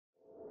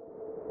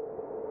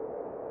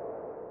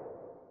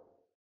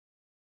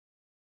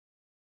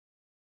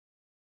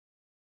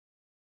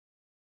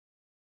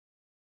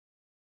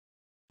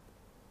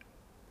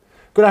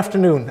Good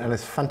afternoon, and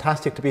it's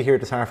fantastic to be here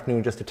this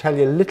afternoon just to tell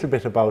you a little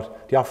bit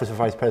about the Office of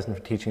Vice President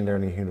for Teaching and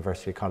Learning at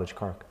University College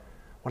Cork.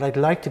 What I'd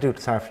like to do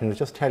this afternoon is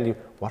just tell you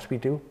what we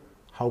do,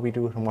 how we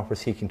do it, and what we're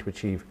seeking to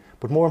achieve.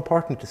 But more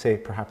important to say,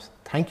 perhaps,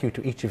 thank you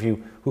to each of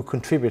you who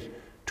contribute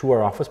to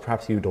our office.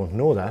 Perhaps you don't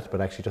know that, but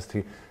actually just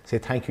to say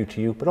thank you to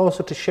you, but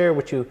also to share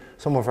with you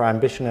some of our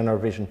ambition and our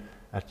vision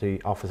at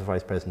the Office of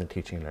Vice President for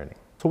Teaching and Learning.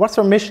 So what's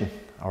our mission?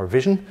 Our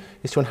vision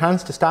is to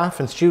enhance the staff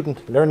and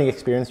student learning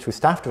experience through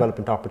staff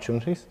development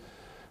opportunities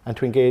and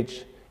to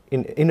engage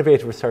in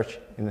innovative research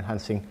in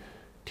enhancing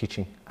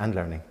teaching and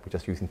learning. We're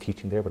just using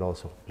teaching there, but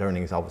also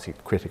learning is obviously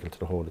critical to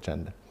the whole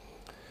agenda.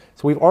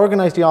 So we've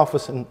organised the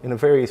office in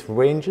various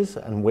ranges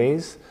and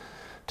ways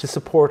to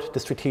support the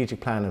strategic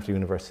plan of the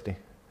university.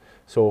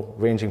 So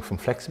ranging from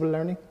flexible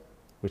learning,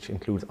 which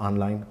includes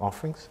online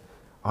offerings,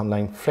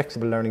 online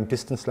flexible learning,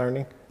 distance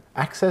learning,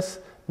 access,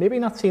 maybe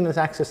not seen as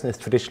access in its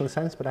traditional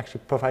sense, but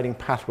actually providing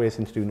pathways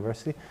into the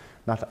university,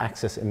 not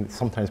access in,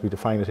 sometimes we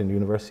define it in the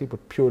university,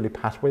 but purely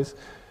pathways.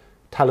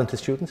 Talented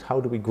students, how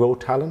do we grow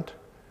talent?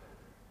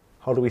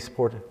 How do we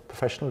support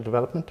professional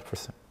development for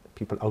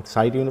people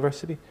outside the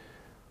university?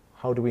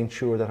 How do we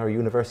ensure that our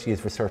university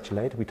is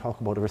research-led? We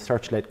talk about a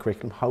research-led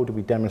curriculum. How do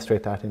we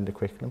demonstrate that in the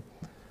curriculum?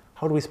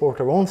 How do we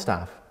support our own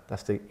staff?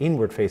 That's the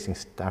inward-facing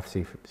staff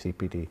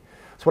CPD.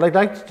 So what I'd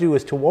like to do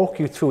is to walk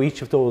you through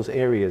each of those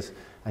areas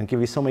and give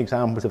you some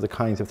examples of the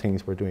kinds of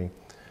things we're doing.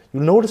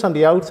 You'll notice on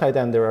the outside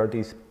then there are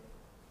these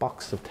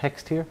boxes of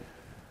text here.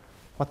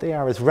 What they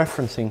are is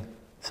referencing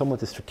some of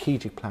the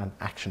strategic plan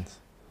actions.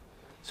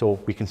 So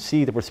we can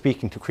see that we're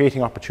speaking to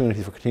creating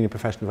opportunities for continuing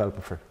professional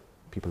development for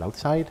people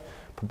outside,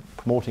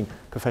 promoting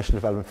professional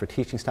development for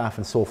teaching staff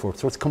and so forth.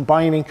 So it's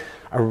combining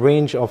a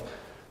range of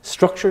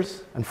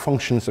structures and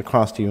functions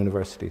across the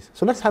universities.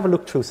 So let's have a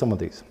look through some of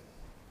these.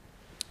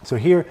 So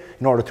here,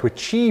 in order to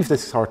achieve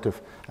this sort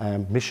of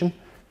mission,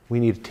 we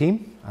need a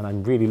team, and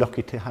I'm really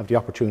lucky to have the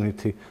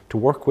opportunity to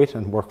work with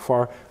and work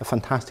for a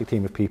fantastic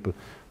team of people,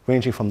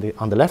 ranging from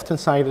on the left-hand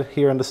side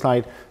here on the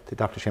slide, to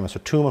Dr. Seamus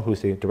O'Toole,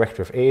 who's the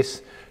Director of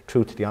ACE,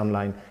 through to the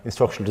online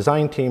instructional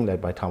design team,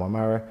 led by Tom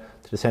O'Mara,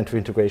 to the Centre for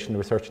Integration,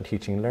 Research and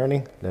Teaching and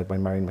Learning, led by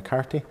Marion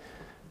McCarthy,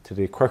 to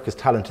the Quercus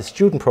Talented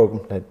Student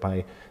Programme, led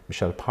by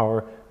Michelle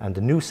Power, and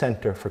the new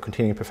Centre for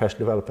Continuing Professional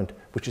Development,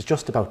 which is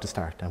just about to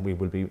start, and we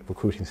will be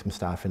recruiting some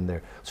staff in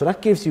there. So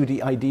that gives you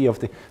the idea of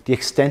the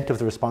extent of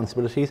the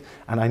responsibilities,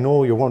 and I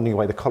know you're wondering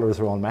why the colours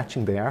are all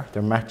matching. They are.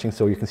 They're matching,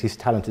 so you can see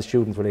talented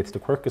students related to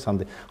Quercus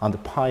on the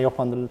pie up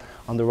on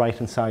the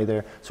right-hand side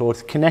there. So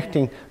it's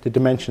connecting the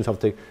dimensions of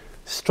the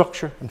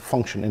structure and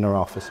function in our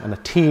office, and a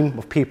team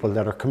of people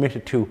that are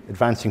committed to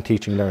advancing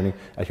teaching and learning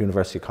at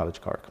University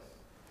College Cork.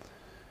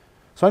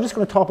 So I'm just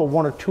going to talk about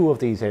one or two of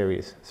these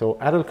areas. So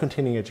adult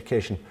continuing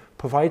education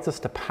provides us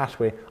the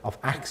pathway of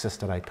access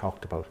that I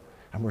talked about.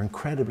 And we're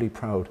incredibly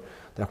proud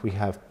that we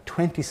have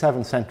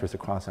 27 centres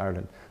across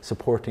Ireland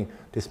supporting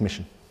this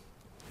mission.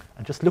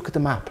 And just look at the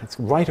map. It's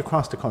right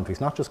across the country. It's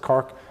not just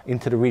Cork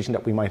into the region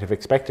that we might have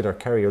expected, or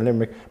Kerry or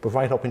Limerick, but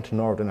right up into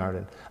Northern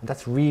Ireland. And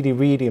that's really,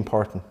 really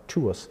important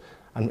to us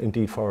and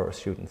indeed for our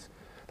students.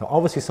 Now,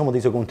 obviously, some of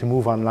these are going to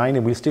move online,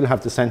 and we'll still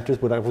have the centres,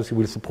 but obviously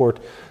we'll support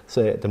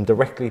them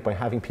directly by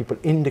having people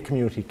in the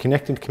community,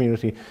 connecting the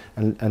community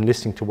and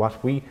listening to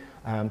what we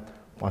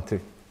want to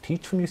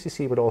teach from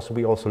UCC, but also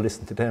we also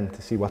listen to them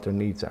to see what their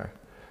needs are.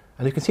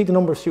 And you can see the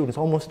number of students,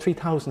 almost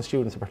 3,000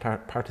 students are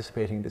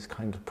participating in this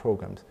kind of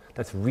programs.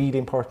 That's really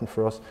important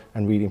for us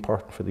and really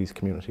important for these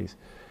communities.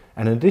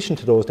 And in addition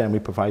to those, then we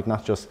provide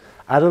not just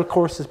adult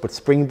courses, but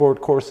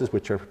springboard courses,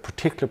 which are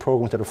particular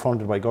programs that are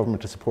funded by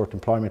government to support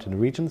employment in the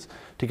regions,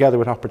 together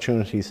with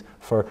opportunities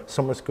for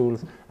summer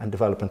schools and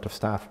development of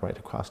staff right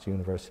across the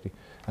university.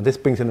 And this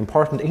brings an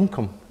important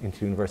income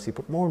into the university,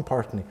 but more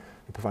importantly,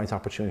 it provides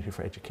opportunity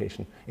for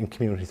education in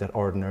communities that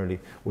ordinarily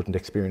wouldn't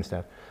experience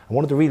that. And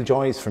one of the real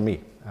joys for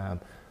me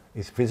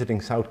is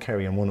visiting South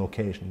Kerry on one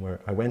occasion where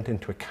I went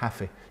into a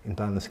cafe in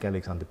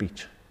Ballinaskelligs on the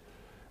beach.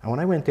 And when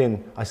I went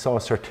in, I saw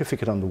a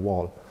certificate on the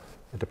wall,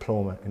 a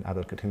diploma in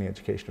adult continuing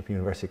education from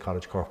University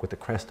College Cork with the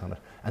crest on it.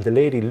 And the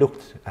lady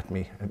looked at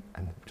me, and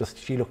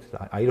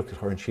I looked at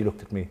her and she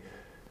looked at me.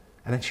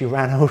 And then she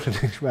ran out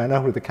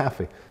of the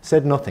cafe,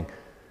 said nothing,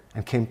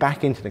 and came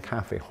back into the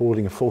cafe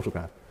holding a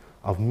photograph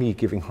of me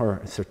giving her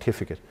a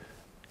certificate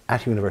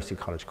at University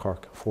College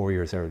Cork 4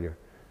 years earlier.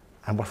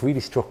 And what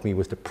really struck me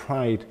was the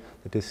pride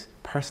that this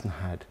person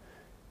had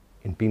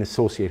in being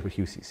associated with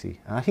UCC.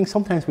 And I think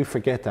sometimes we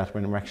forget that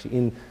when we're actually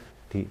in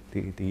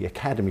the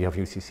academy of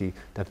UCC,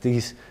 that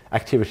these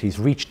activities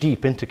reach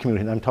deep into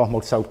community. And I'm talking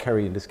about South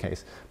Kerry in this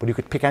case, but you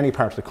could pick any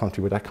part of the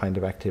country where that kind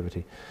of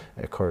activity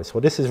occurs.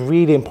 So this is a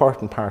really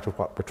important part of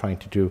what we're trying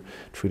to do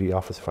through the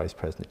Office of Vice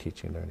President of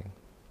Teaching and Learning.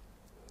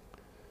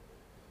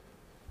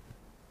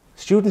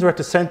 Students are at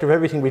the centre of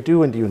everything we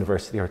do in the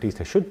university, or at least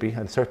they should be,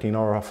 and certainly in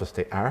our office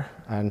they are.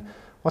 And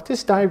what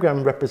this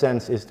diagram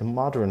represents is the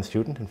modern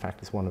student. In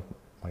fact, it's one of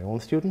my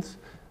own students,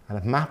 and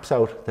it maps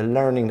out the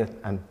learning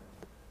and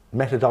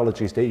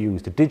methodologies they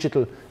use, the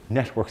digital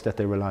networks that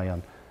they rely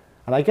on.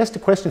 And I guess the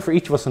question for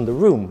each of us in the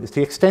room is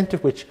the extent to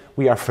which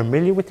we are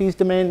familiar with these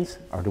domains,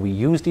 or do we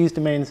use these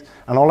domains?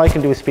 And all I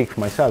can do is speak for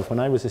myself. When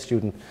I was a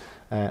student,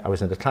 I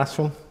was in the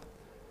classroom,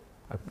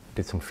 I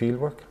did some field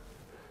work,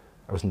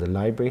 I was in the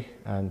library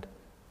and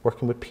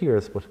working with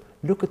peers, but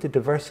look at the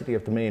diversity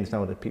of domains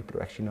now that people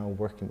are actually now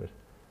working with.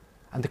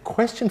 And the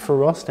question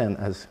for us then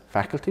as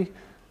faculty,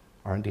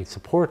 or indeed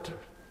support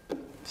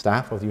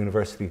staff of the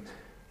university,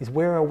 is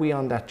where are we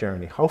on that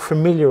journey? How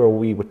familiar are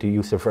we with the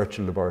use of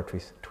virtual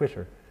laboratories,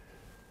 Twitter,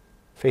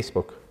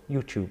 Facebook,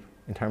 YouTube,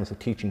 in terms of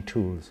teaching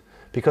tools?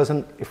 Because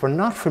if we're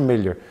not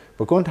familiar,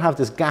 we're going to have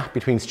this gap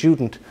between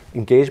student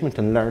engagement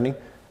and learning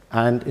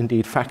and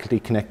indeed faculty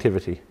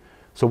connectivity.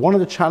 So one of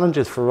the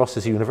challenges for us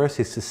as a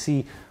university is to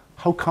see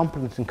how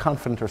competent and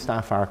confident our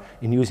staff are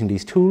in using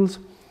these tools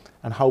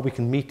and how we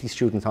can meet these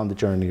students on the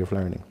journey of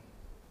learning.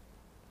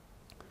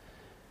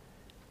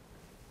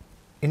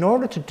 In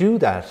order to do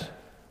that,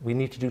 we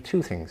need to do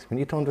two things. We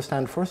need to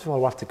understand, first of all,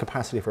 what's the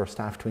capacity of our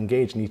staff to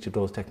engage in each of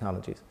those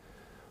technologies.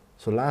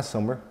 So last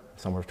summer,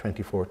 summer of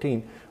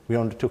 2014, we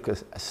undertook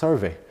a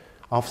survey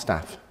of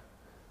staff,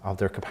 of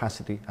their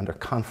capacity and their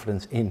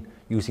confidence in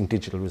using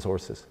digital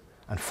resources.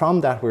 And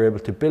from that, we were able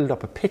to build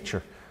up a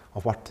picture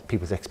of what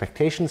people's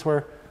expectations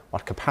were,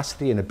 what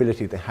capacity and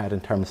ability they had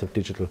in terms of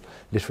digital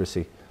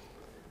literacy.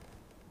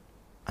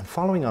 And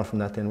following on from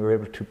that, then we were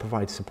able to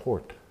provide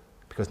support,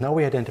 because now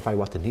we identify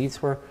what the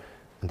needs were,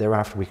 and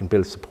thereafter we can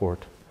build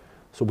support.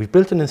 So we've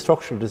built an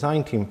instructional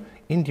design team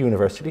in the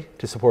university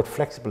to support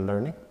flexible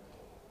learning,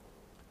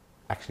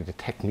 actually the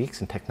techniques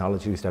and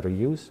technologies that are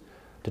used,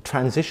 the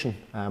transition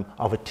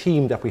of a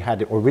team that we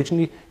had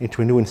originally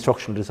into a new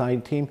instructional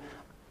design team.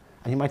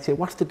 And you might say,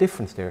 what's the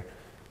difference there?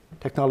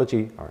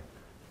 Technologists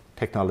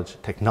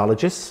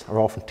are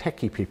often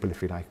techie people,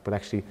 if you like, but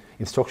actually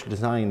instructional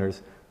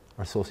designers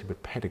are associated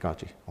with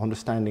pedagogy,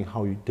 understanding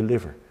how you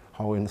deliver,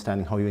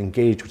 understanding how you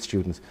engage with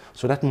students.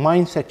 So that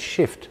mindset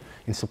shift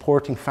in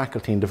supporting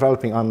faculty and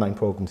developing online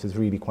programs is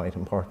really quite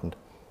important.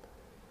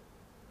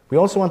 We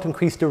also want to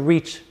increase the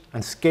reach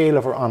and scale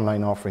of our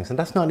online offerings, and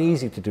that's not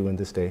easy to do in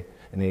this day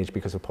and age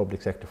because of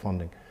public sector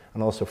funding,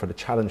 and also for the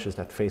challenges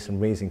that face in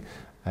raising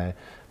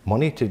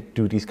money to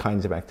do these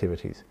kinds of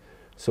activities.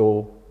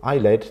 So I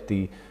led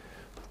the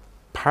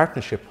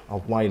partnership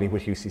of Wiley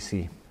with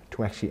UCC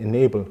to actually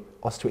enable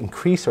us to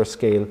increase our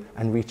scale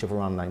and reach of our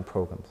online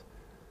programs.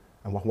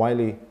 And what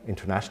Wiley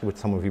International, which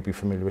some of you be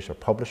familiar with, are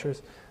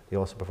publishers. They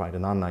also provide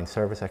an online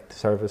service,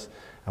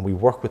 and we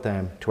work with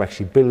them to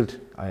actually build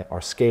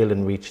our scale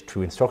and reach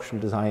through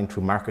instructional design,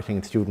 through marketing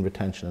and student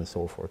retention and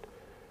so forth.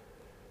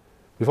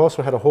 We've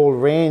also had a whole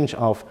range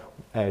of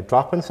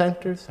drop-in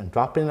centres and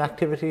drop-in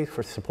activities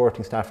for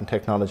supporting staff in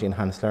technology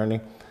enhanced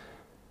learning,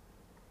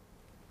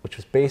 which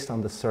was based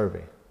on the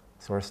survey.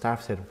 So our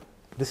staff said,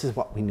 this is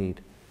what we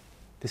need.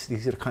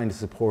 These are the kind of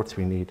supports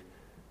we need.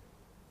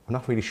 We're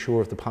not really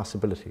sure of the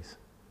possibilities.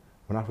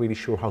 We're not really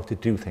sure how to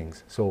do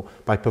things. So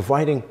by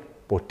providing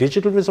both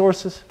digital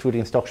resources through the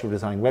instructional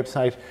design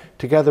website,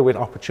 together with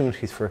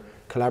opportunities for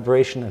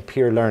collaboration and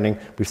peer learning,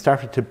 we've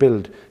started to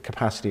build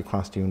capacity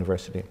across the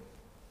university.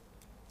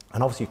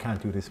 And obviously you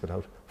can't do this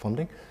without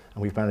funding,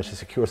 and we've managed to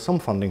secure some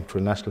funding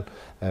through a National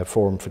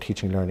Forum for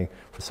Teaching and Learning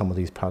for some of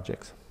these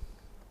projects.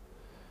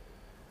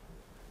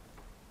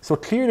 So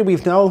clearly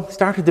we've now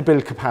started to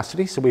build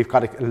capacity, so we've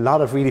got a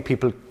lot of really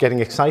people getting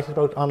excited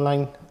about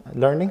online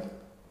learning.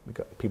 We've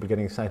got people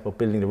getting excited about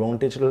building their own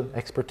digital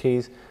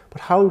expertise,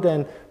 but how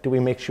then do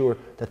we make sure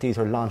that these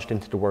are launched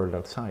into the world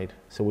outside?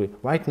 So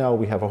right now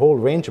we have a whole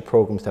range of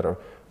programs that are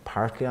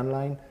partly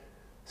online,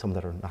 some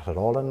that are not at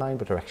all online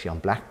but are actually on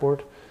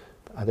Blackboard,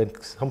 and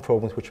then some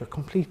programs which are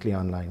completely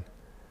online.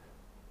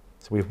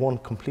 So we have one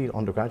complete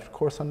undergraduate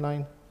course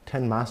online,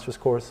 10 master's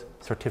course,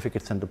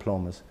 certificates and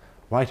diplomas,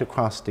 right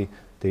across the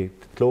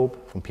globe,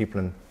 from people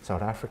in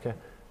South Africa,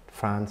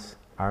 France,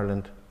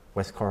 Ireland,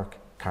 West Cork,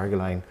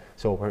 Carrigaline.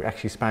 So we're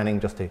actually spanning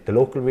just the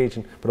local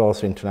region, but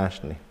also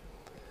internationally.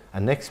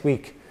 And next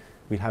week,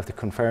 we'll have the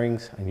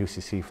conferrings and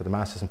UCC for the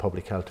Masters in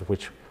Public Health, of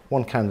which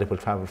one candidate will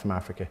travel from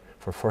Africa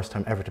for the first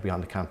time ever to be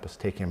on the campus,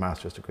 taking a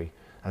master's degree.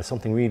 And there's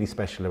something really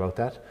special about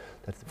that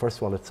first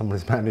of all, that someone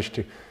has managed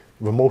to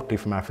remotely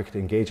from Africa to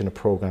engage in a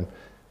program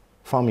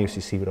from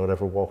UCC without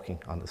ever walking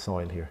on the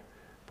soil here.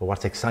 But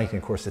what's exciting,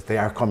 of course, is they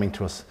are coming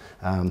to us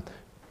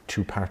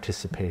to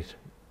participate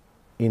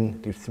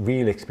in the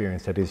real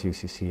experience that is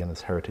UCC and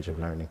its heritage of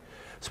learning.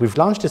 So we've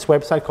launched this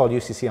website called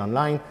UCC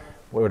Online,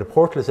 where the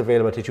portal is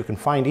available that you can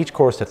find each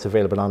course that's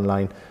available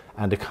online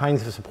and the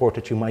kinds of support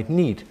that you might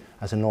need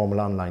as a normal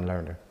online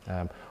learner.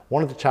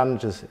 One of the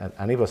challenges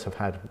any of us have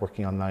had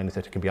working online is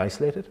that it can be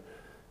isolated.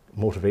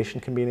 Motivation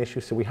can be an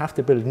issue, so we have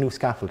to build new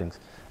scaffoldings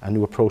and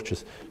new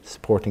approaches to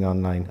supporting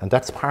online, and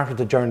that's part of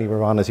the journey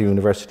we're on as a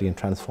university in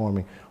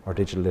transforming our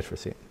digital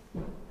literacy.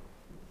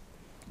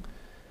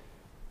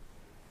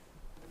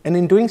 And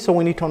in doing so,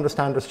 we need to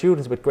understand our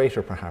students a bit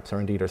greater, perhaps,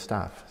 or indeed our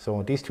staff.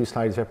 So these two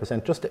slides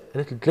represent just a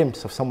little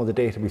glimpse of some of the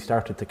data we've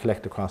started to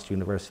collect across the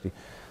university.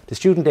 The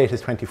student data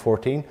is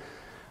 2014, and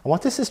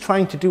what this is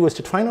trying to do is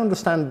to try and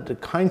understand the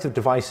kinds of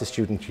devices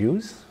students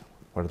use,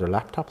 whether they're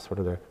laptops,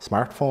 whether they're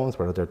smartphones,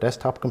 whether they're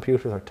desktop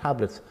computers or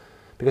tablets,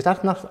 because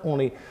that not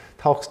only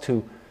talks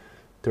to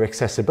their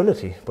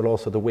accessibility, but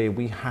also the way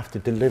we have to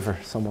deliver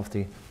some of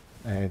the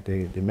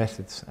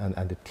methods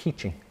and the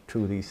teaching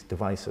through these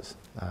devices.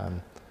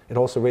 It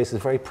also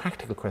raises very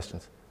practical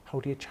questions. How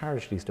do you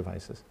charge these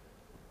devices?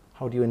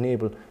 How do you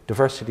enable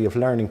diversity of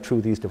learning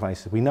through these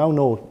devices? We now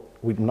know,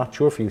 we're not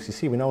sure for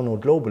UCC, we now know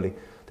globally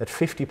that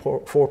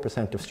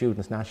 54% of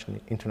students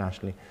nationally,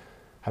 internationally,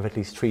 have at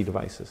least 3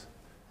 devices.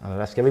 And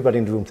I'd ask everybody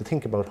in the room to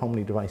think about how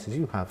many devices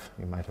you have.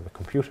 You might have a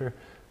computer,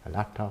 a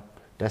laptop,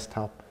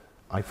 desktop,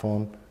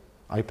 iPhone,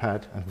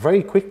 iPad, and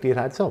very quickly it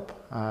adds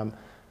up. And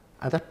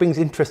that brings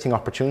interesting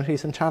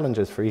opportunities and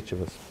challenges for each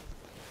of us.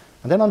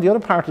 And then on the other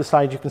part of the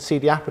slide, you can see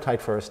the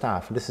appetite for our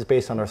staff. And this is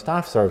based on our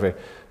staff survey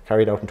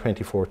carried out in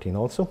 2014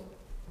 also.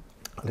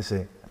 This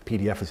is a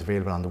PDF is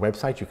available on the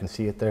website, you can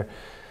see it there.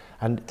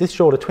 And this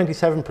showed that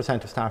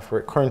 27% of staff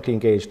were currently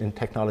engaged in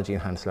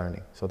technology-enhanced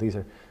learning. So these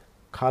are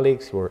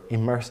colleagues who are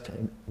immersed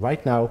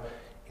right now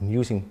in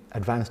using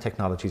advanced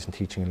technologies in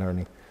teaching and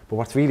learning. But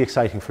what's really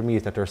exciting for me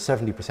is that there are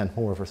 70%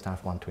 more of our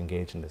staff want to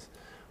engage in this.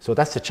 So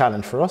that's the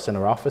challenge for us in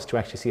our office, to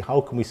actually see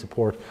how can we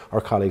support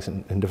our colleagues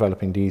in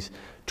developing these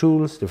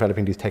tools,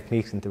 developing these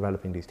techniques, and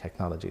developing these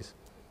technologies.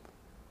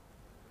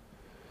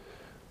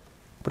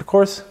 But of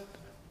course,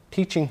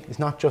 teaching is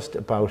not just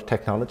about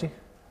technology,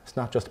 it's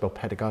not just about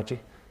pedagogy,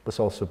 but it's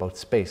also about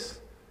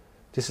space.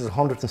 This is a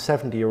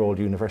 170-year-old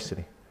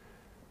university.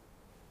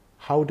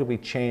 How do we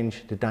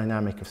change the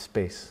dynamic of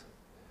space?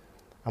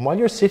 And while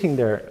you're sitting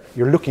there,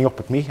 you're looking up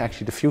at me.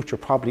 Actually, the future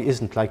probably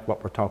isn't like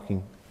what we're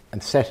talking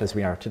and set as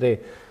we are today.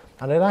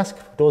 And I'd ask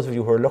those of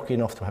you who are lucky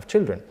enough to have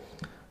children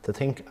to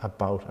think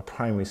about a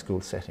primary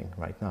school setting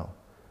right now.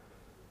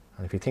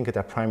 And if you think of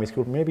that primary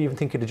school, maybe even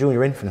think of the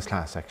junior infants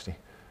class actually.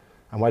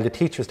 And while the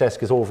teacher's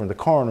desk is over in the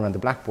corner and the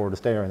blackboard is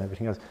there and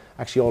everything else,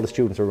 actually all the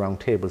students are around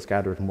tables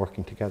gathered and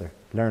working together,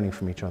 learning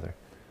from each other.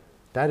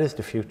 That is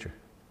the future.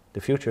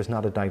 The future is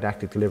not a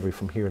didactic delivery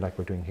from here like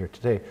we're doing here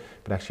today,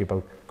 but actually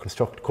about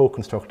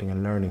co-constructing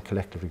and learning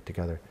collectively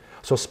together.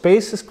 So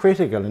space is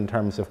critical in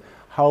terms of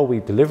how we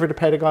deliver the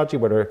pedagogy,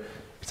 whether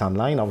it's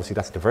online, obviously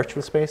that's the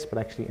virtual space, but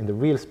actually in the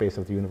real space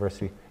of the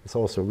university, it's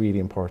also really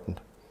important.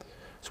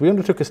 So we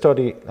undertook a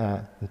study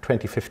in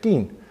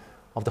 2015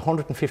 of the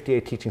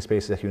 158 teaching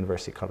spaces at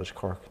University College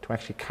Cork to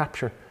actually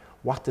capture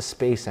what the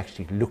space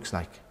actually looks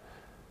like.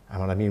 And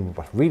what I mean,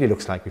 what really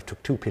looks like, we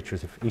took 2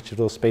 pictures of each of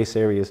those space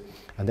areas,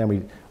 and then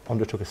we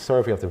undertook a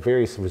survey of the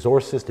various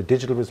resources, the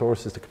digital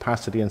resources, the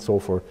capacity and so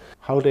forth,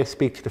 how they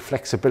speak to the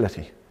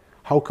flexibility.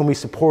 How can we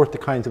support the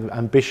kinds of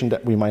ambition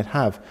that we might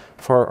have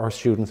for our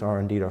students or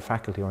indeed our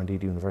faculty or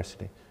indeed the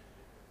university.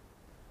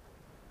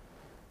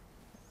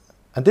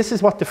 And this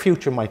is what the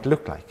future might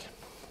look like.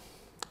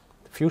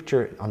 The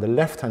future on the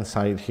left-hand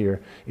side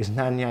here is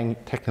Nanyang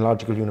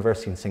Technological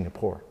University in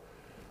Singapore,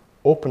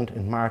 opened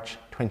in March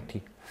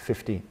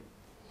 2015.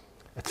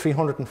 A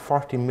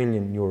 €340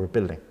 million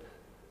building.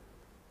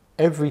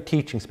 Every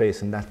teaching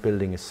space in that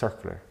building is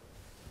circular.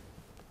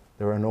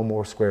 There are no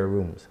more square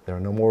rooms. There are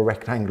no more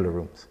rectangular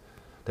rooms.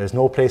 There's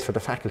no place for the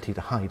faculty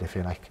to hide, if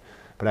you like.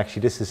 But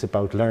actually this is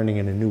about learning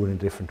in a new and a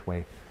different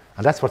way.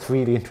 And that's what's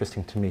really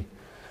interesting to me.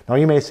 Now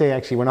you may say,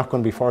 actually, we're not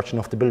going to be fortunate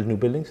enough to build new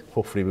buildings.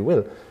 Hopefully we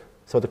will.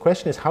 So the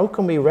question is, how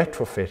can we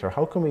retrofit, or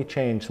how can we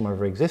change some of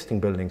our existing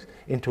buildings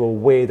into a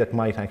way that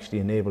might actually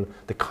enable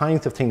the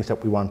kinds of things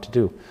that we want to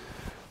do?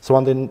 So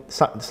on the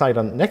slide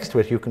next to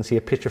it, you can see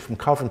a picture from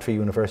Coventry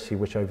University,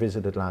 which I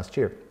visited last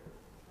year.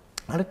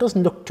 And it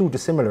doesn't look too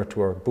dissimilar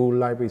to our Boole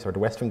libraries or the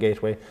Western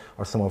Gateway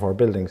or some of our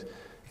buildings,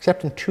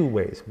 except in 2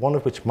 ways, one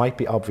of which might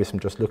be obvious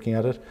from just looking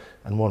at it,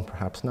 and one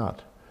perhaps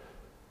not.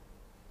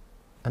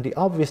 And the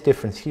obvious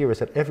difference here is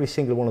that every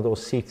single one of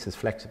those seats is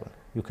flexible.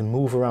 You can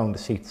move around the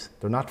seats,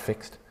 they're not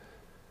fixed.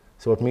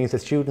 So it means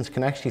that students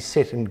can actually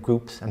sit in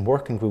groups and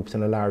work in groups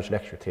in a large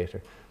lecture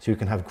theatre, so you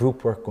can have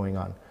group work going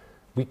on.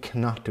 We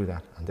cannot do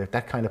that, and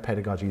that kind of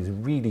pedagogy is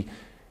really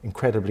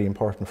incredibly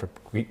important for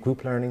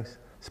group learnings,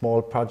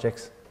 small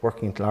projects,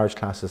 working in large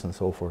classes and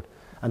so forth.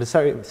 And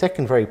the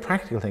second very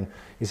practical thing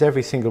is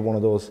every single one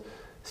of those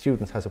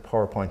students has a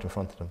PowerPoint in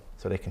front of them,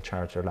 so they can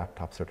charge their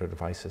laptops or their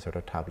devices or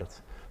their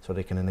tablets, so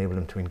they can enable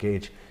them to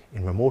engage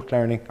in remote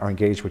learning or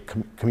engage with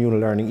communal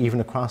learning even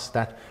across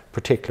that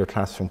particular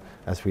classroom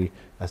as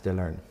they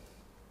learn.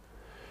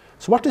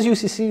 So what does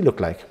UCC look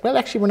like? Well,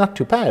 actually we're not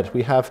too bad.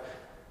 We have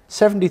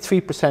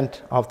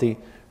 73% of the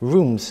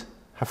rooms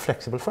have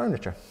flexible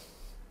furniture.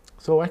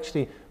 So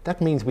actually that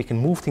means we can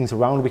move things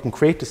around, we can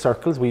create the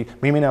circles. We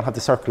may not have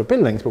the circular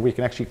buildings, but we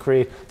can actually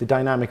create the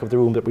dynamic of the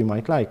room that we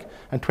might like.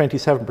 And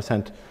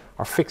 27%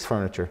 are fixed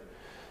furniture.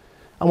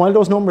 And while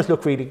those numbers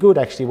look really good,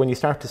 actually, when you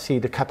start to see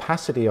the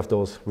capacity of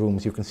those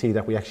rooms, you can see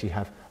that we actually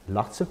have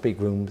lots of big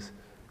rooms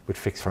with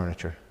fixed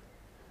furniture.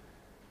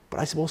 But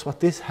I suppose what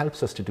this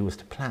helps us to do is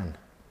to plan.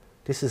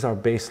 This is our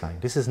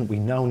baseline. This isn't, we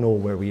now know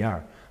where we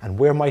are. And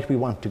where might we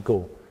want to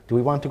go? Do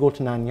we want to go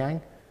to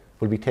Nanyang?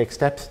 Will we take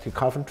steps to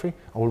Coventry?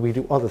 Or will we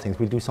do other things?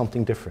 We'll do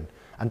something different.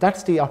 And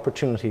that's the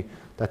opportunity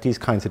that these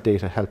kinds of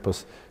data help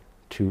us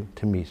to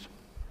meet.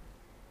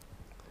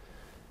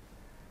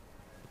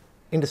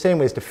 In the same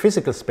way as the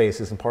physical space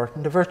is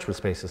important, the virtual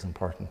space is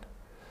important.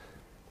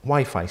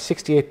 Wi-Fi,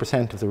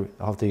 68%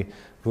 of the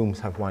rooms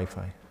have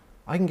Wi-Fi.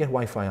 I can get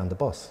Wi-Fi on the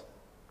bus.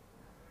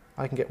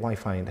 I can get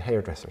Wi-Fi in the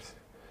hairdressers.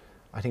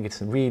 I think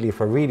it's really, if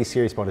we're really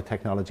serious about a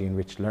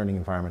technology-enriched learning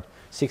environment,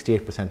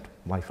 68%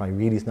 Wi-Fi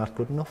really is not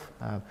good enough.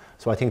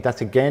 So I think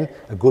that's, again,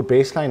 a good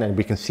baseline, and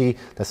we can see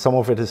that some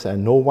of it is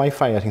no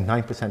Wi-Fi, I think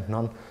 9%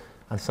 none,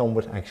 and some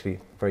with actually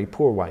very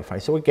poor Wi-Fi.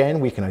 So again,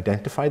 we can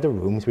identify the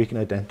rooms, we can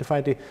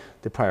identify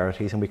the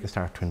priorities, and we can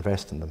start to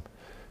invest in them.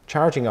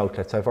 Charging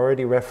outlets, I've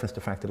already referenced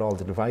the fact that all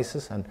the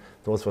devices, and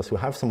those of us who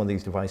have some of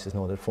these devices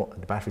know that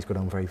the batteries go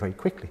down very, very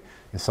quickly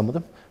in some of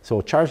them.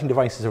 So charging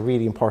devices are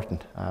really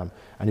important.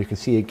 And you can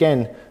see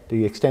again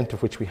the extent to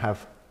which we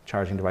have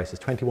charging devices,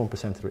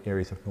 21% of the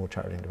areas have no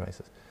charging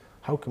devices.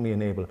 How can we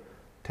enable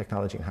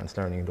technology-enhanced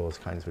learning in those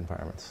kinds of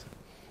environments?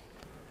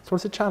 So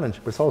it's a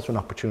challenge, but it's also an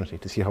opportunity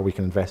to see how we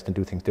can invest and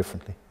do things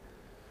differently.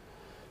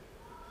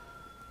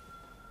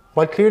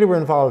 While clearly we're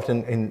involved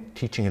in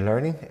teaching and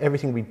learning,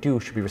 everything we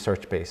do should be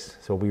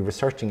research-based. So we're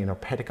researching in our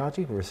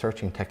pedagogy, we're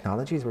researching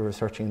technologies, we're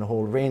researching in a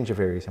whole range of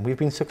areas. And we've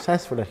been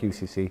successful at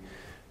UCC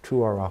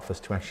through our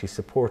office to actually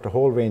support a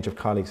whole range of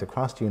colleagues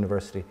across the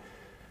university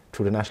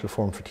through the National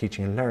Forum for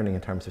Teaching and Learning in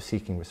terms of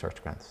seeking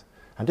research grants.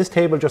 And this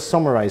table just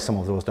summarised some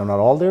of those. They're not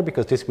all there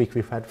because this week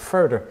we've had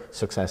further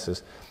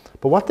successes.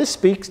 But what this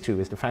speaks to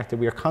is the fact that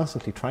we are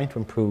constantly trying to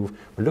improve,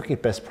 we're looking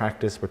at best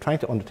practice, we're trying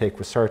to undertake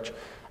research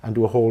and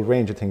do a whole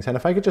range of things. And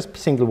if I could just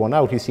single one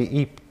out, you see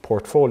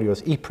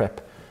e-portfolios,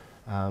 e-prep,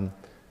 are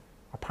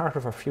part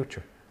of our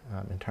future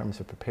in terms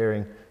of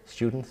preparing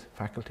students,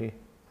 faculty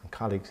and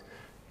colleagues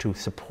to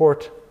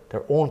support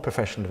their own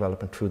professional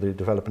development through the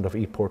development of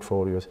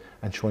e-portfolios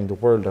and showing the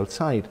world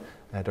outside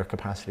their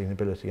capacity and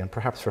ability, and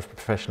perhaps for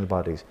professional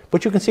bodies.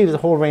 But you can see there's a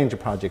whole range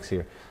of projects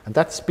here, and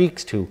that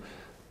speaks to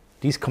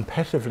these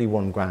competitively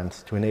won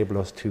grants to enable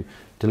us to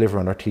deliver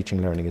on our teaching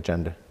and learning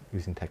agenda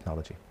using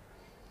technology.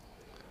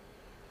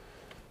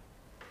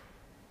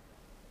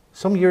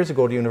 Some years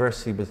ago, the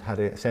university had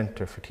a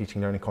centre for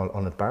teaching and learning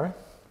called Barra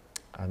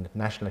and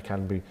National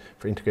Academy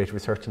for Integrated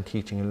Research in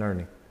Teaching and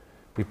Learning.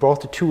 We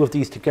brought the two of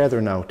these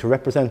together now to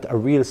represent a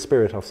real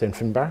spirit of St.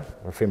 Finbar,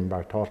 or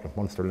Finbar taught at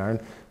Munster Learn,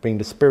 bring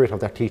the spirit of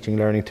that teaching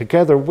and learning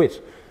together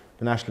with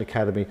the National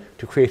Academy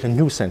to create a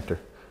new centre,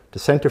 the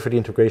Centre for the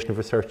Integration of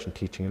Research in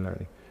Teaching and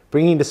Learning,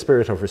 bringing the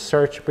spirit of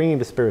research, bringing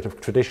the spirit of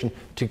tradition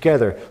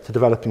together to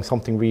developing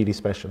something really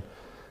special.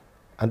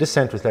 And this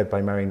centre is led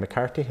by Marion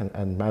McCarthy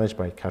and managed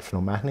by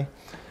Catherine O'Mahony.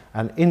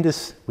 And in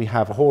this, we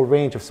have a whole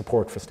range of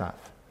support for staff.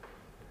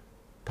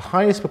 The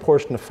highest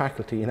proportion of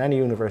faculty in any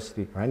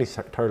university or any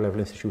third level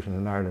institution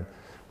in Ireland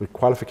with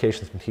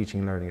qualifications in teaching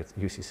and learning at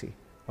UCC.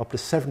 Up to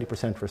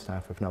 70% of our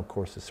staff have now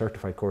courses,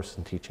 certified courses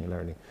in teaching and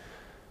learning.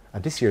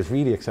 And this year is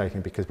really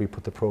exciting because we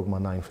put the programme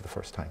online for the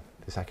first time,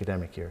 this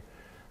academic year.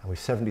 And we've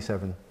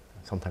 77,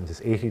 sometimes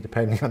it's 80,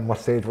 depending on what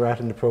stage we're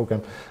at in the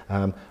programme,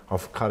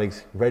 of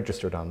colleagues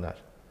registered on that.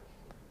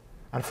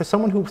 And for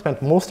someone who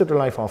spent most of their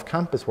life off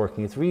campus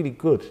working, it's really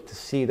good to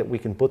see that we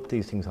can put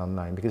these things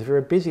online. Because if you're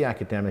a busy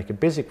academic, a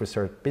busy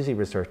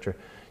researcher,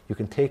 you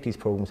can take these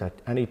programs at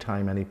any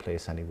time, any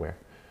place, anywhere.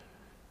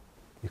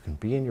 You can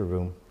be in your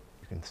room,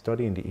 you can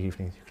study in the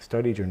evenings, you can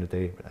study during the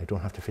day, but I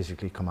don't have to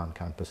physically come on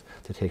campus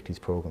to take these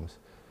programs.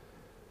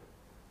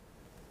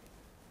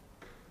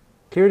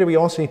 Clearly, we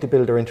also need to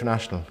build our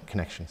international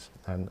connections.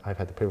 And I've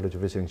had the privilege of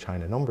visiting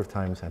China a number of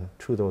times, and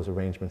through those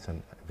arrangements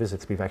and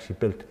visits, we've actually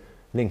built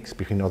links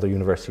between other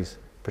universities,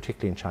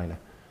 particularly in China,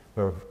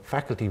 where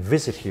faculty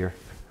visit here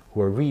who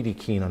are really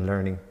keen on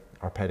learning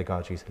our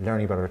pedagogies,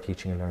 learning about our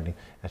teaching and learning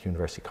at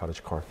University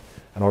College Cork.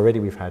 And already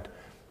we've had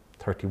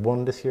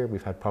 31 this year,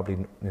 we've had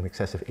probably in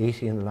excess of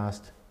 80 in the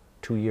last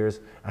 2 years,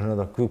 and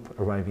another group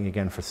arriving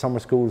again for summer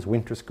schools,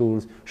 winter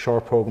schools,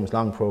 short programs,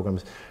 long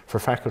programs, for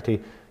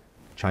faculty,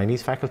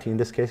 Chinese faculty in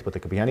this case, but they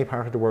could be any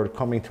part of the world,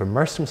 coming to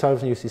immerse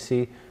themselves in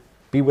UCC,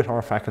 be with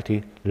our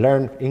faculty,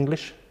 learn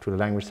English through the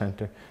Language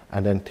Centre,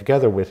 and then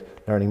together with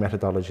learning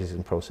methodologies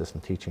and process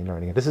and teaching and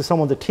learning. And this is some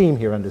of the team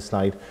here on this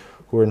slide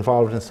who are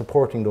involved in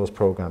supporting those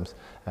programmes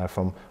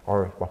from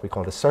our, what we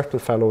call the Circle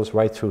Fellows,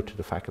 right through to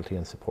the faculty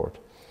and support.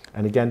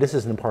 And again, this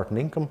is an important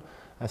income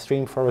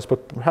stream for us,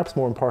 but perhaps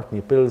more importantly,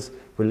 it builds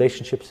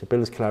relationships, it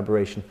builds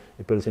collaboration,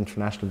 it builds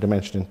international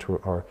dimension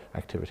into our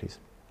activities.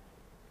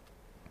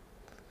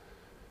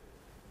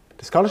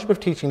 The Scholarship of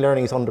Teaching and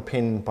Learning is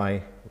underpinned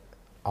by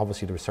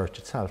obviously the research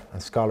itself,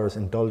 and scholars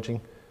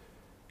indulging,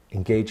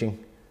 engaging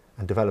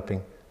and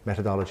developing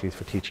methodologies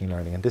for teaching and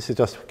learning. And this is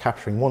just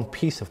capturing one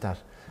piece of that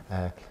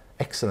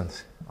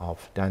excellence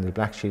of Daniel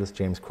Blackshields,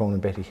 James Cronin,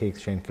 Betty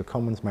Higgs, Shane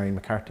Kilcummins, Marion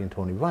McCarthy and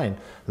Tony Ryan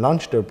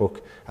launched their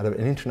book at an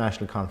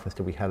international conference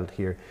that we held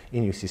here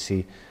in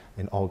UCC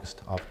in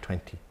August of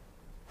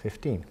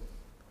 2015.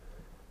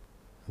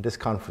 And this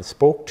conference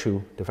spoke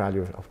to the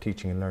value of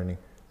teaching and learning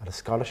at a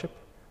scholarship.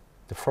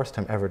 The first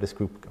time ever this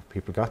group of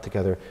people got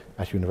together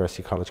at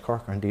University College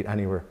Cork, or indeed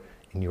anywhere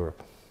in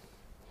Europe.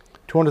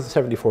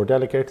 274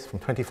 delegates from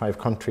 25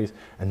 countries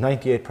and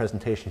 98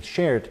 presentations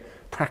shared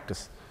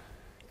practice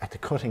at the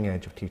cutting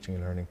edge of teaching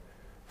and learning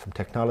from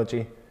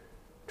technology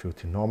through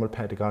to normal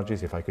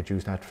pedagogies, if I could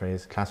use that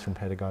phrase, classroom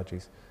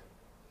pedagogies,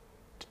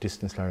 to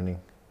distance learning,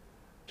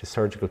 to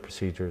surgical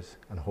procedures,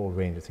 and a whole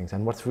range of things.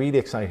 And what's really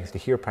exciting is to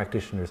hear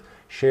practitioners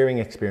sharing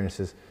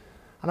experiences,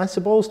 and I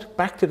suppose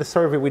back to the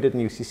survey we did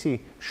in UCC,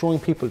 showing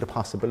people the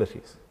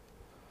possibilities.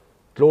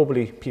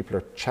 Globally, people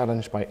are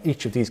challenged by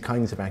each of these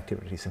kinds of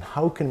activities, and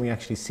how can we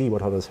actually see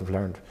what others have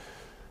learned,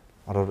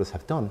 what others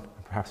have done,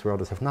 and perhaps where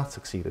others have not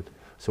succeeded,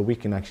 so we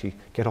can actually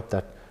get up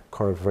that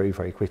curve very,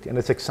 very quickly. And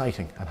it's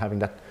exciting, and having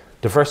that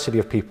diversity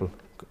of people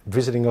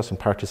visiting us and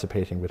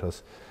participating with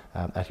us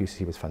at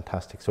UCC was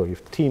fantastic. So you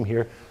have the team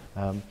here,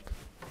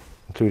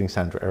 including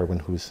Sandra Irwin,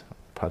 who's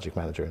project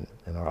manager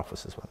in our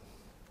office as well.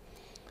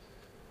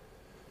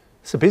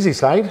 It's a busy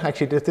slide.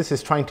 Actually, this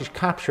is trying to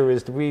capture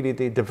is really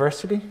the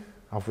diversity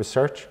of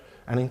research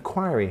and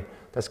inquiry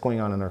that's going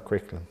on in our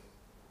curriculum.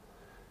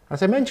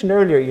 As I mentioned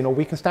earlier, you know,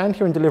 we can stand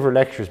here and deliver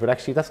lectures, but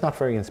actually that's not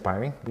very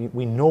inspiring.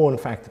 We know, in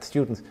fact, that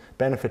students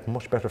benefit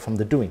much better from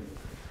the doing,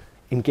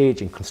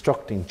 engaging,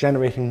 constructing,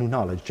 generating new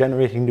knowledge,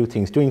 generating new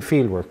things, doing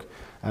field work.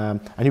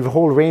 And you have a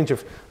whole range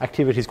of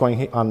activities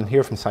going on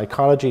here, from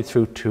psychology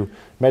through to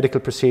medical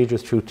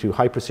procedures, through to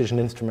high precision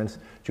instruments,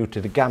 through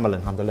to the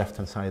gamelin on the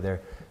left-hand side there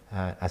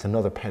as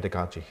another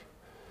pedagogy.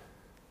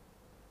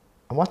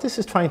 And what this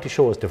is trying to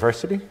show is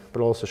diversity,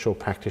 but also show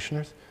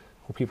practitioners,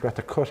 who people are at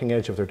the cutting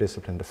edge of their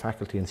discipline, the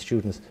faculty and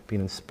students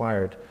being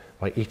inspired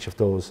by each of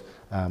those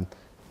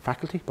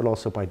faculty, but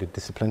also by the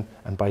discipline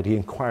and by the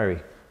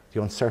inquiry,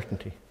 the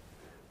uncertainty,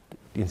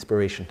 the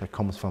inspiration that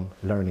comes from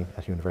learning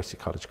at University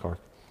College Cork.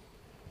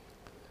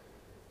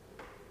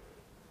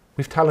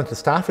 We've talented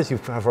staff, as you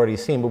have already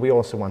seen, but we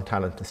also want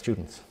talented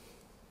students.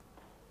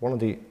 One of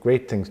the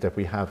great things that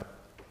we have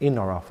in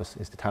our office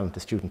is the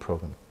talented student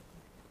program.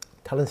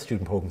 Talented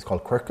student program is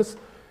called Quercus.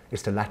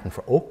 It's the Latin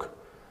for oak,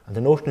 and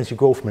the notion is you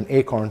go from an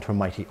acorn to a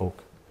mighty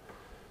oak.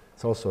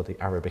 It's also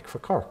the Arabic for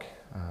Cork.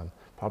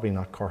 Probably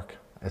not Cork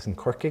as in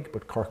Corkig,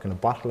 but Cork in a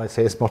bottle, I'd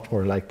say, is much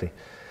more likely.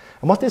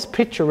 And what this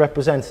picture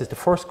represents is the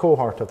first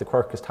cohort of the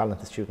Quercus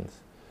talented students.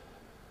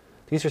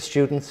 These are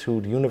students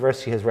who the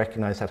university has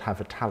recognised that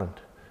have a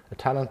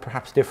talent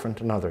perhaps different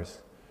than others,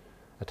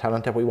 a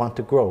talent that we want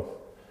to grow,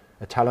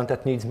 a talent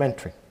that needs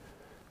mentoring,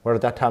 whether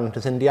that talent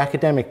is in the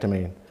academic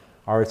domain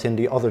or it's in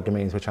the other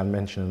domains, which I'll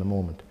mention in a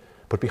moment.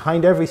 But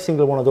behind every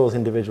single one of those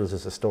individuals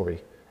is a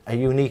story, a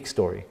unique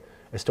story,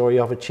 a story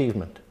of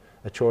achievement,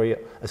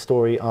 a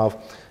story of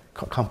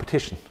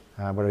competition,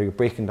 whether you're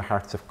breaking the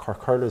hearts of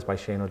Cork hurlers by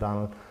Shane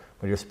O'Donnell,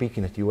 whether you're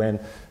speaking at UN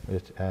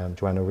with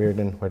Joanna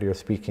Reardon, whether you're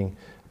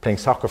playing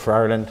soccer for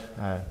Ireland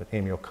with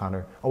Amy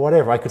O'Connor, or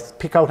whatever. I could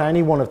pick out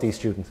any one of these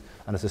students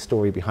and there's a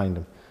story behind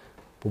them.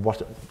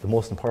 But the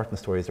most important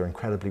story is they're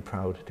incredibly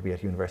proud to be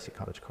at University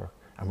College Cork,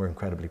 and we're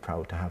incredibly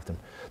proud to have them.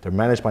 They're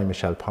managed by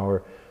Michelle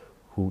Power,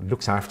 who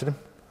looks after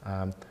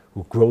them,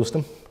 who grows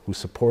them, who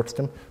supports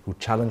them, who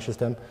challenges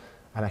them,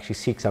 and actually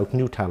seeks out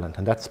new talent.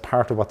 And that's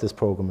part of what this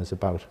program is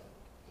about.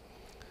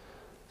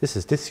 This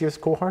is this year's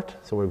cohort,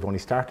 so we've only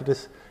started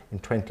this in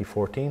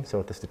 2014,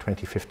 so this is the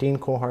 2015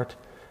 cohort.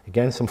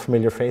 Again, some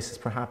familiar faces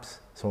perhaps,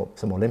 so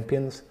some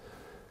Olympians.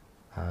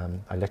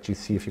 I'll let you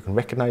see if you can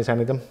recognise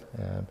any of them.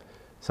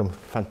 Some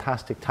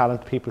fantastic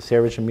talent people,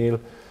 Sarah Jamil,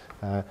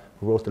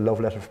 who wrote the love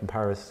letter from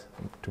Paris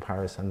to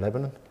Paris and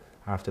Lebanon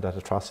after that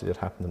atrocity that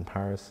happened in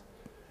Paris,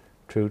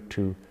 through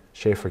to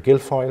Schaefer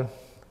Guilfoyle,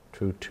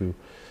 through to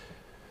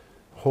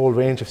a whole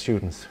range of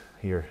students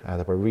here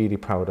that we're really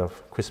proud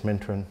of, Chris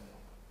Mintern,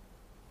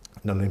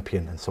 an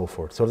Olympian, and so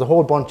forth. So there's a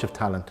whole bunch of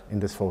talent in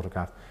this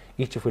photograph,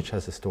 each of which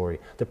has a story.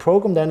 The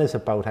program then is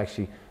about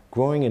actually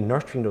growing and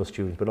nurturing those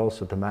students, but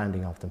also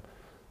demanding of them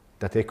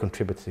that they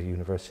contribute to the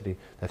university,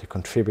 that they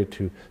contribute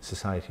to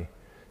society.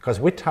 Because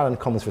with talent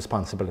comes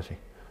responsibility.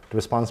 The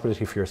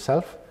responsibility for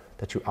yourself,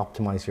 that you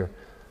optimize your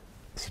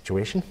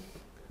situation,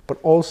 but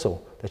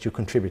also that you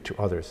contribute to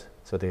others.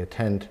 So they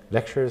attend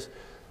lectures,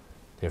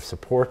 they have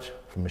support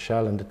from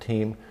Michelle and the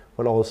team,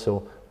 but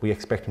also we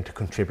expect them to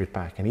contribute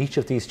back. And each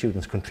of these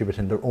students contribute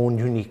in their own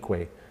unique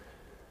way.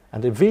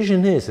 And the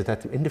vision is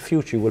that in the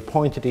future you will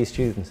point to these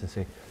students and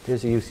say,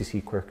 there's a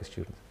UCC Quercus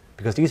student.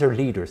 Because these are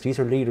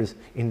leaders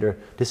in their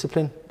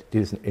discipline,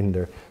 in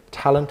their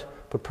talent,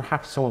 but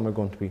perhaps some of them are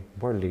going to be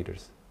world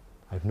leaders.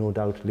 I have no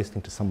doubt,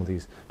 listening to some of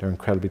these, they're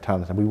incredibly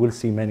talented, and we will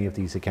see many of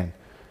these again.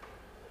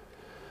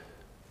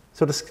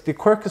 So the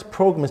Quercus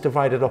program is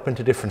divided up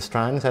into different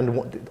strands,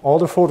 and all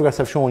the photographs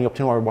I've shown you up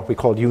to now are what we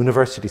call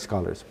university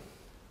scholars.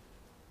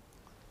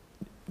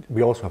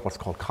 We also have what's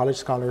called college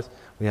scholars.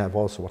 We have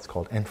also what's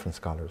called entrance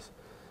scholars.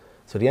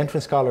 So the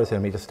entrance scholars,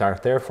 let me just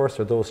start there first,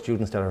 are those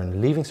students that are in the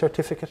Leaving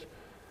Certificate.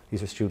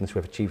 These are students who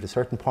have achieved a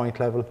certain point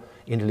level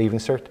in the Leaving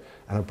Cert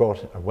and have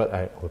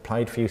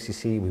applied for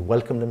UCC. We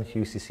welcome them to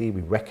UCC,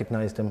 we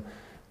recognise them.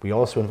 We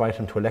also invite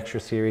them to a lecture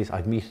series.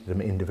 I meet them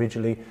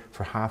individually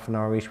for half an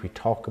hour each. We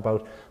talk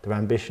about their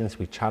ambitions,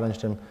 we challenge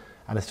them,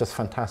 and it's just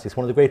fantastic. It's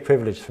one of the great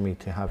privileges for me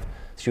to have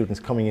students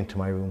coming into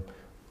my room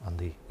on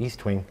the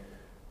East Wing.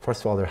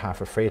 First of all, they're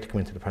half afraid to come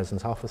into the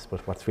President's office,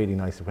 but what's really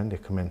nice is when they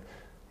come in,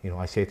 You know,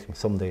 I say to them,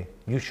 someday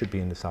you should be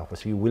in this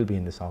office, or you will be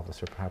in this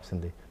office, or perhaps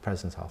in the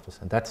President's office.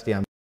 And that's the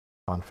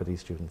ambition for these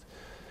students.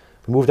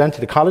 We move then to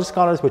the college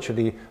scholars, which are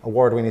the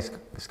award-winning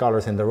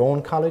scholars in their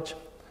own college.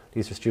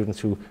 These are students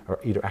who are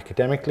either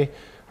academically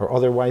or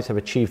otherwise have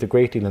achieved a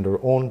great deal in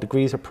their own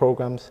degrees or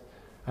programs.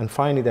 And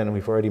finally then,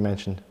 we've already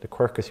mentioned the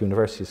Quercus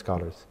University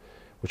Scholars,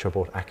 which are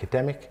both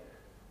academic,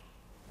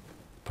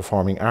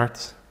 performing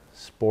arts,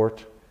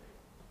 sport,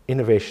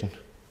 innovation,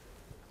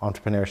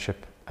 entrepreneurship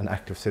and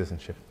active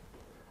citizenship.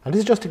 And this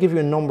is just to give you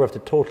a number of the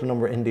total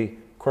number in the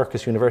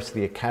Quercus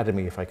University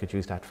Academy, if I could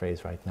use that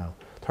phrase right now.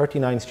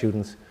 39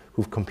 students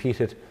who've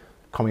competed,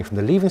 coming from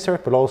the Leaving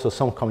Cert, but also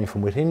some coming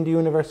from within the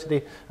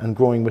university and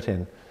growing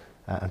within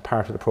and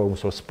part of the program.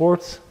 So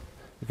sports,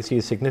 you can see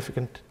is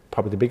significant,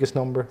 probably the biggest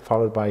number,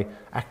 followed by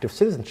active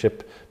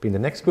citizenship being the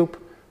next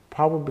group.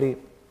 Probably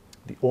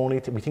the only,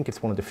 we think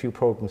it's one of the few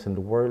programs in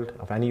the world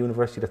of any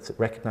university that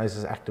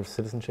recognises active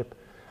citizenship.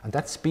 And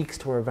that speaks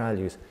to our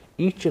values.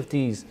 Each of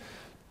these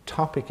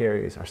topic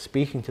areas are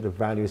speaking to the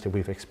values that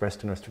we've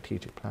expressed in our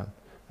strategic plan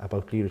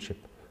about leadership,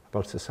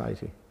 about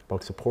society,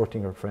 about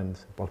supporting our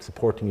friends, about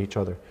supporting each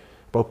other,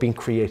 about being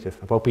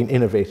creative, about being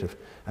innovative,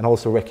 and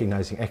also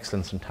recognising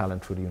excellence and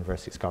talent through the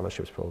University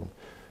Scholarships Programme.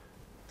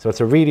 So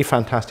it's a really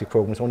fantastic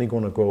programme. It's only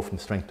going to grow from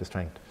strength to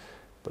strength.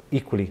 But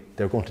equally,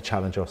 they're going to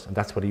challenge us, and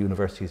that's what a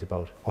university is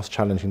about, us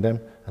challenging them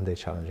and they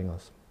challenging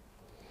us.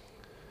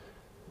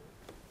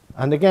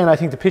 And again, I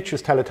think the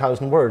pictures tell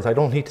 1,000 words. I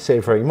don't need to say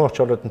very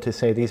much other than to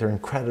say these are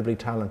incredibly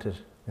talented,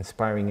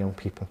 inspiring young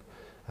people.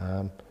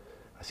 I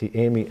see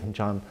Amy and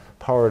John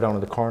Power down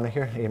in the corner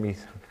here.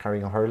 Amy's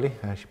carrying a Hurley,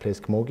 she plays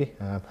camogie,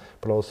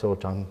 but also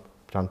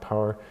John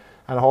Power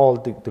and all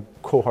the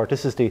cohort.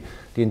 This is the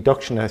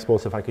induction, I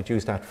suppose, if I could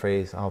use that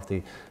phrase, of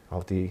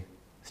the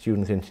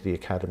students into the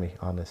academy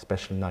on a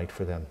special night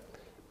for them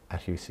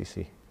at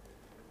UCC.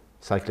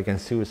 Cycle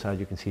Against Suicide,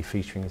 you can see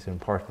featuring as an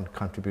important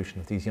contribution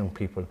of these young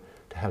people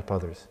to help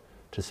others,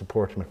 to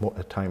support them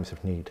at times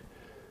of need.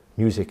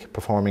 Music,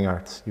 performing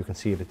arts, you can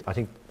see it. I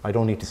think I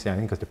don't need to say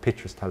anything because the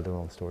pictures tell their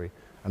own story.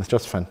 And it's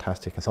just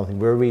fantastic and something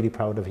we're really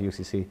proud of at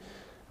UCC,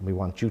 and we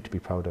want you to be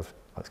proud of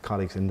as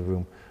colleagues in the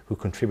room who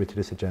contribute to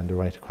this agenda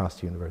right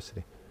across the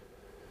university.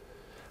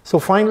 So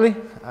finally,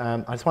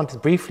 I just want to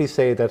briefly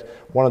say that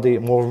one of the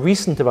more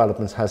recent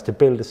developments has to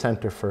build a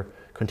centre for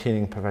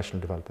continuing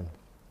professional development.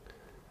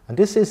 And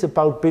this is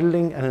about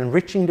building and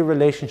enriching the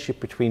relationship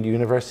between the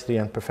university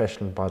and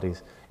professional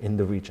bodies in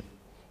the region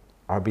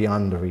or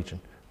beyond the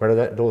region.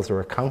 Whether those are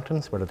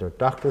accountants, whether they're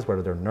doctors,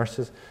 whether they're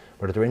nurses,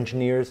 whether they're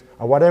engineers,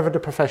 or whatever the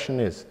profession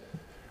is.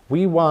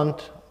 We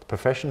want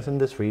professions in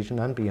this region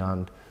and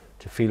beyond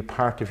to feel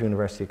part of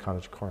University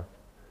College Cork.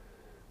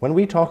 When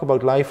we talk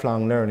about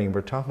lifelong learning,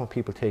 we're talking about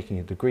people taking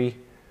a degree,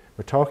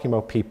 we're talking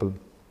about people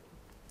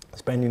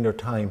spending their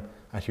time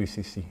at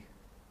UCC.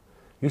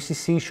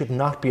 UCC should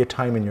not be a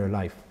time in your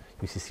life.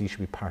 UCC should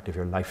be part of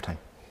your lifetime.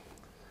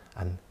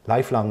 And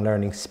lifelong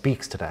learning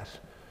speaks to that.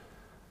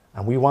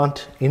 And we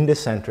want, in this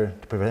centre,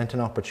 to present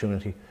an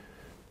opportunity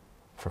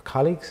for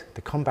colleagues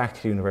to come back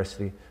to the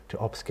university, to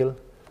upskill,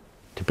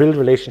 to build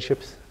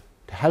relationships,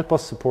 to help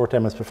us support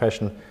them as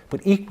professionals,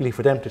 but equally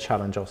for them to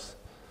challenge us.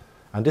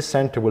 And this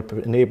centre will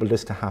enable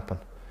this to happen.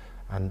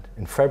 And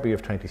in February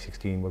of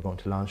 2016, we're going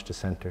to launch the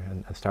centre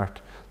and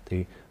start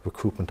the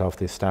recruitment of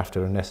the staff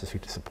that are necessary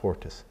to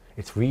support this.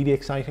 It's really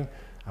exciting,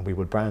 and we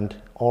will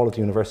brand all of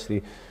the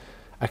university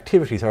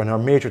activities are in our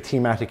major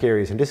thematic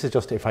areas. And this is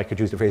just, if I could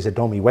use the phrase, a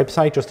dummy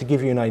website, just to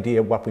give you an idea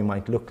of what we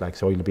might look like.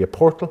 So it'll be a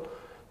portal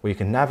where you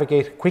can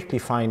navigate, quickly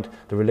find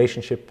the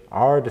relationship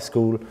or the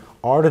school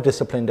or the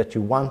discipline that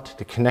you want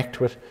to connect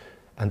with,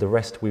 and the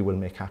rest we will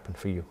make happen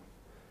for you,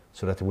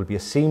 so that there will be a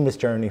seamless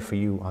journey for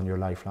you on your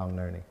lifelong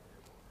learning.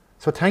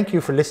 So thank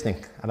you for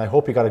listening, and I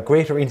hope you got a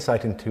greater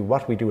insight into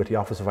what we do at the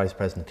Office of Vice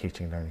President of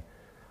Teaching and Learning.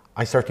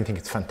 I certainly think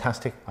it's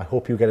fantastic. I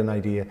hope you get an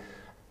idea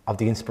of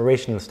the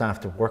inspirational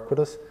staff that work with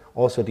us,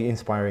 also the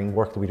inspiring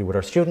work that we do with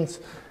our students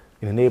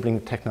in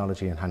enabling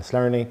technology enhanced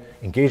learning,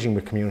 engaging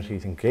with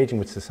communities, engaging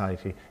with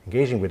society,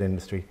 engaging with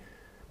industry,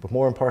 but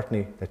more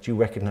importantly, that you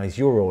recognise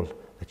your role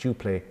that you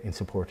play in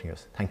supporting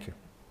us. Thank you.